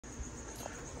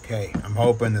Okay, I'm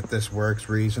hoping that this works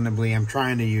reasonably. I'm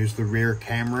trying to use the rear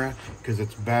camera because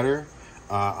it's better.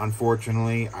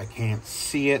 Unfortunately, I can't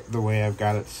see it the way I've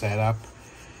got it set up.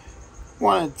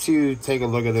 Wanted to take a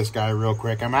look at this guy real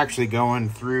quick. I'm actually going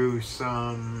through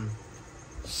some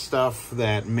stuff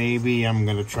that maybe I'm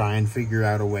going to try and figure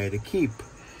out a way to keep.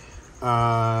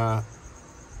 And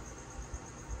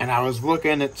I was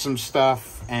looking at some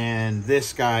stuff and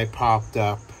this guy popped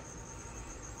up.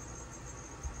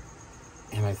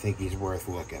 And I think he's worth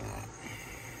looking at.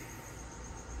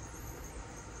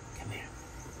 Come here.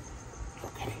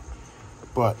 Okay.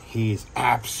 But he's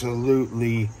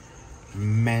absolutely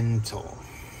mental.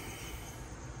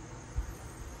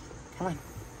 Come on.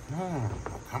 No,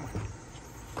 come on.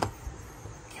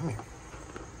 Come here.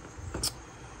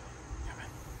 Come on.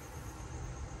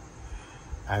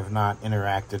 I have not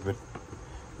interacted with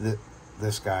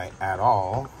this guy at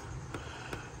all.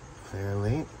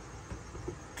 Clearly.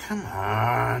 Come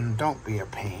on, don't be a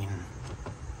pain.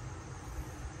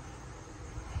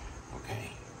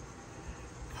 Okay.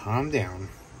 Calm down.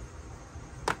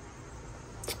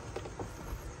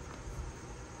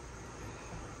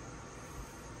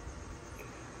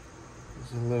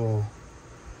 There's a little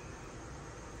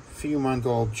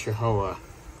few-month-old chahuoa.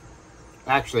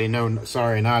 Actually, no,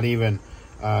 sorry, not even.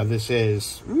 This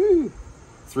is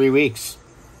 3 weeks.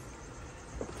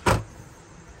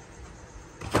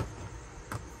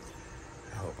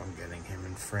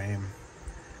 Frame.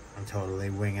 I'm totally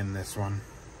winging this one.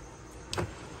 But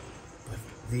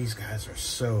these guys are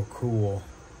so cool.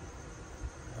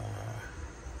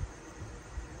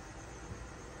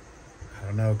 I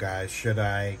don't know, guys. Should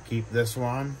I keep this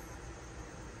one?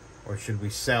 Or should we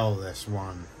sell this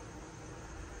one?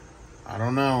 I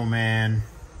don't know, man.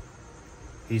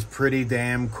 He's pretty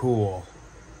damn cool.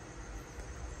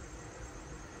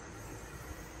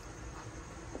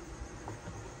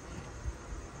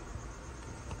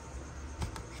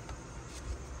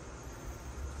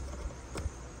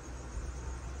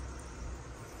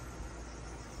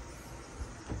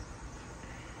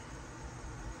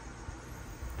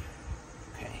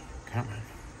 Come on.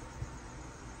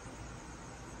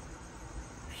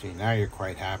 See, now you're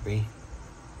quite happy.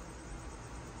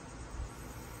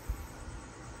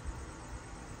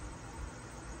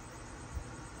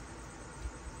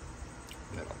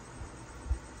 Little.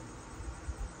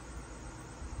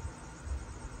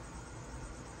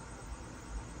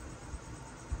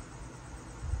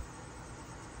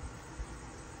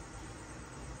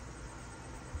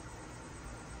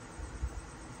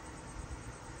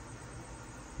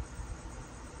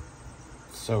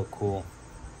 So cool.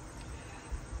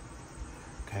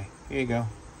 Okay, here you go.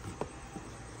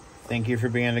 Thank you for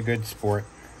being a good sport.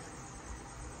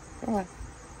 Go on.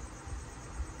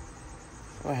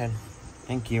 Go ahead.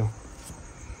 Thank you.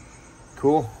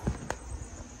 Cool.